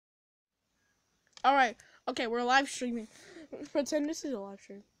Alright. Okay, we're live streaming. Pretend this is a live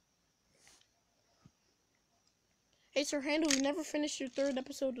stream. Hey, Sir Handle, we never finished your third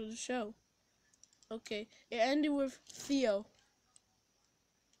episode of the show. Okay. It ended with Theo.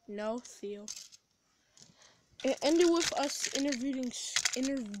 No, Theo. It ended with us interviewing or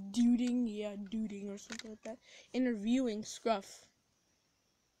something like that. Interviewing Scruff.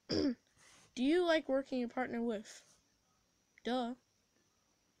 Do you like working your partner with? Duh.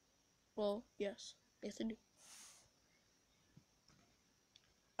 Well, yes. Yes, I do.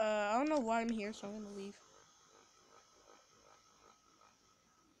 I don't know why I'm here, so I'm gonna leave.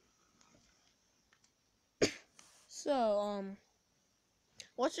 So,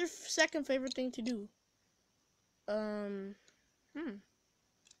 what's your second favorite thing to do? I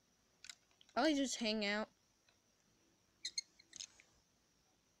like just hang out.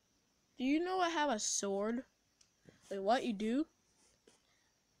 Do you know I have a sword? Wait, what you do?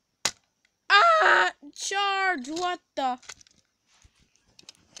 Ah! Charge! What the?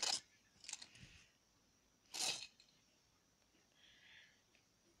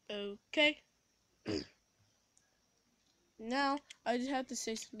 Okay. Now, I just have to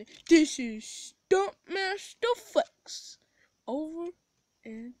say something. This is Trackmaster Flex. Over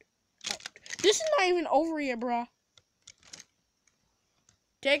and out. This is not even over yet, bruh.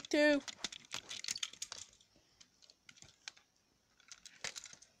 Take two.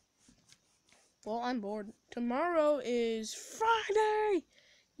 Well, I'm bored. Tomorrow is Friday.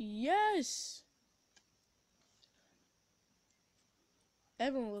 Yes.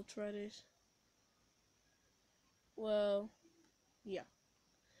 Everyone loves Fridays. Well, yeah.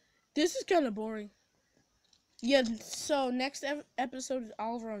 This is kind of boring. Yeah, so next episode is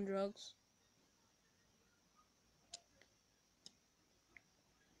Oliver on drugs.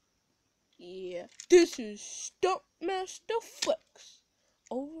 Yeah. This is Trackmaster Flex.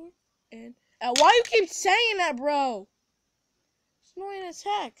 Over and out. Why you keep saying that, bro? It's annoying as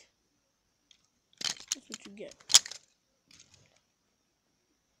heck. That's what you get.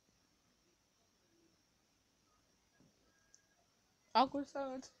 Awkward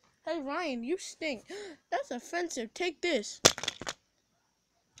silence. Hey, Ryan, you stink. That's offensive. Take this.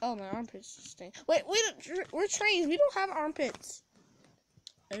 Oh, my armpits stink. Wait, we're trained. We don't have armpits.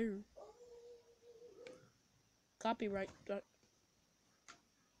 Oh. Copyright.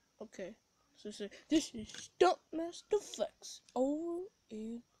 Okay. So say, this is Trackmaster Flex. Over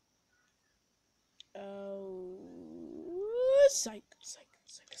and psych.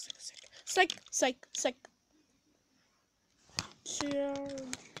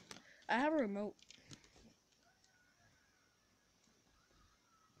 Charge. I have a remote.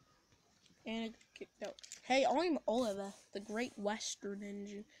 And it kicked out. Hey, I'm Oliver, the Great Western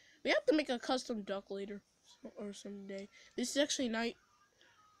Engine. We have to make a custom duck later. Or someday. This is actually night.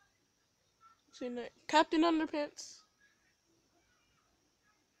 Captain Underpants.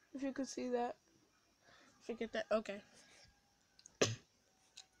 If you could see that. Forget that. Okay.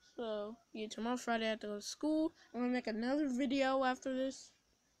 So, yeah, tomorrow Friday I have to go to school. I'm gonna make another video after this.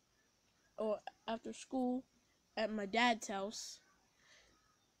 Or after school. At my dad's house.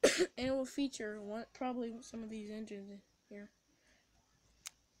 And it will feature probably some of these engines in here.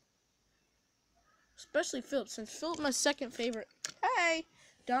 Especially Philip, since Philip's my second favorite. Hey!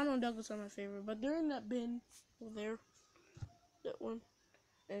 Donald and Douglas are my favorite, but they're in that bin over there. That one.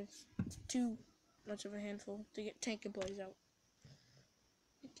 And it's too much of a handful to get Tank and Blaze out.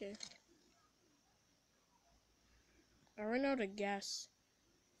 Okay. I ran out of gas.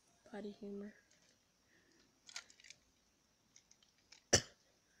 Potty humor.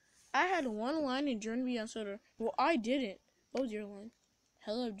 I had one line in Journey Beyond Soda. Well, I didn't. What was your line?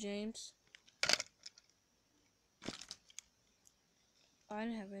 Hello, James. I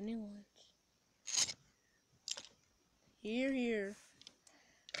didn't have any lines. Here.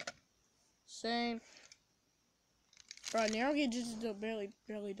 Same. Bro, now I just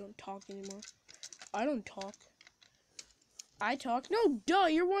barely don't talk anymore. I don't talk. I talk? No, duh,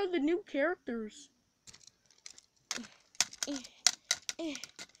 you're one of the new characters.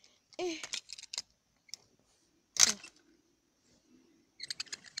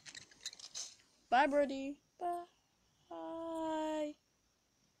 Bye, Brody. Bye.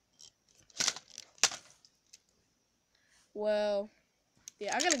 Well,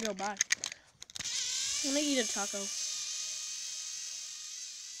 yeah, I gotta go. Bye. I'm gonna eat a taco.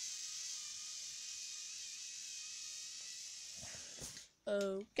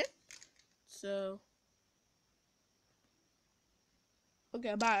 Okay. So.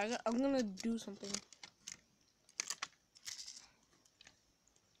 Okay, bye. I'm gonna do something.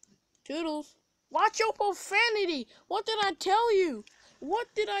 Toodles. Watch your profanity. What did I tell you?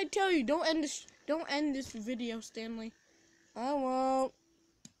 Don't end this. Don't end this video, Stanley. I won't.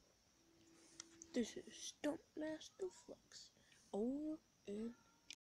 This is Trackmaster Flex. Over and